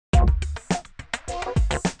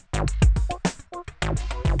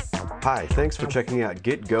Hi, thanks for checking out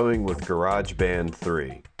Get Going with GarageBand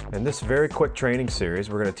 3. In this very quick training series,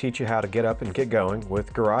 we're going to teach you how to get up and get going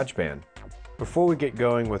with GarageBand. Before we get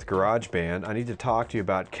going with GarageBand, I need to talk to you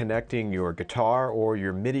about connecting your guitar or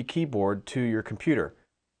your MIDI keyboard to your computer.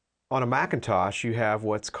 On a Macintosh, you have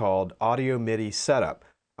what's called Audio MIDI Setup.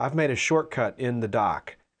 I've made a shortcut in the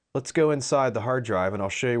dock. Let's go inside the hard drive and I'll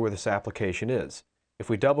show you where this application is. If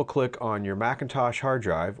we double click on your Macintosh hard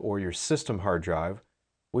drive or your system hard drive,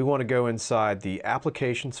 we want to go inside the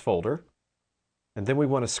Applications folder, and then we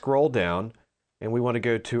want to scroll down and we want to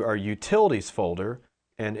go to our Utilities folder,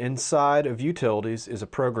 and inside of Utilities is a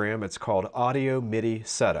program. It's called Audio MIDI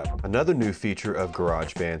Setup. Another new feature of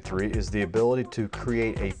GarageBand 3 is the ability to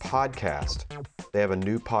create a podcast. They have a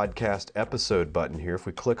new podcast episode button here. If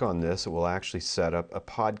we click on this, it will actually set up a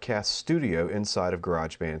podcast studio inside of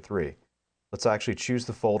GarageBand 3. Let's actually choose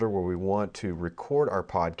the folder where we want to record our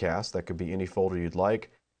podcast. That could be any folder you'd like.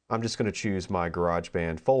 I'm just going to choose my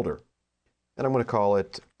GarageBand folder, and I'm going to call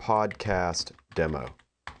it Podcast Demo.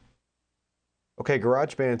 Okay,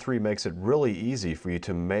 GarageBand 3 makes it really easy for you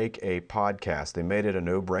to make a podcast. They made it a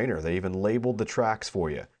no-brainer. They even labeled the tracks for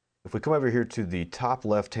you. If we come over here to the top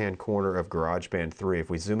left-hand corner of GarageBand 3, if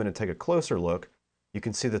we zoom in and take a closer look, you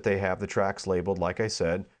can see that they have the tracks labeled. Like I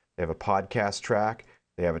said, they have a podcast track.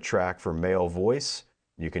 They have a track for male voice.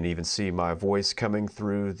 You can even see my voice coming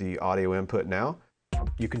through the audio input now.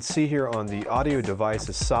 You can see here on the audio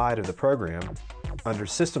devices side of the program, under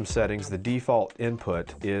System Settings, the default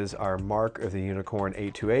input is our Mark of the Unicorn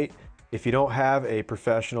 828. If you don't have a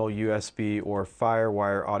professional USB or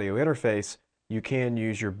FireWire audio interface, you can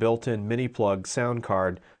use your built-in mini plug sound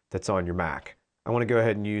card that's on your Mac. I want to go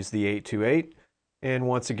ahead and use the 828. And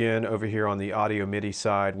once again, over here on the audio MIDI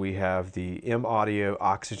side, we have the M-Audio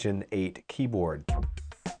Oxygen 8 keyboard.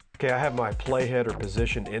 Okay, I have my playhead or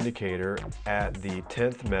position indicator at the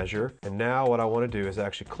 10th measure, and now what I want to do is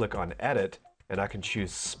actually click on Edit, and I can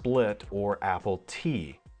choose Split or Apple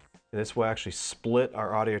T. And this will actually split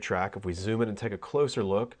our audio track. If we zoom in and take a closer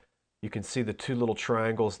look, you can see the two little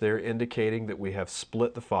triangles there indicating that we have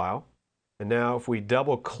split the file. And now if we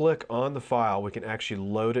double click on the file, we can actually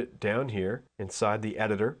load it down here inside the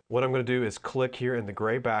editor. What I'm going to do is click here in the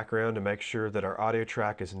gray background to make sure that our audio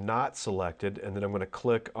track is not selected, and then I'm going to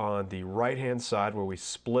click on the right hand side where we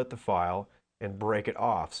split the file and break it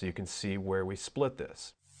off so you can see where we split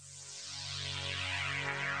this.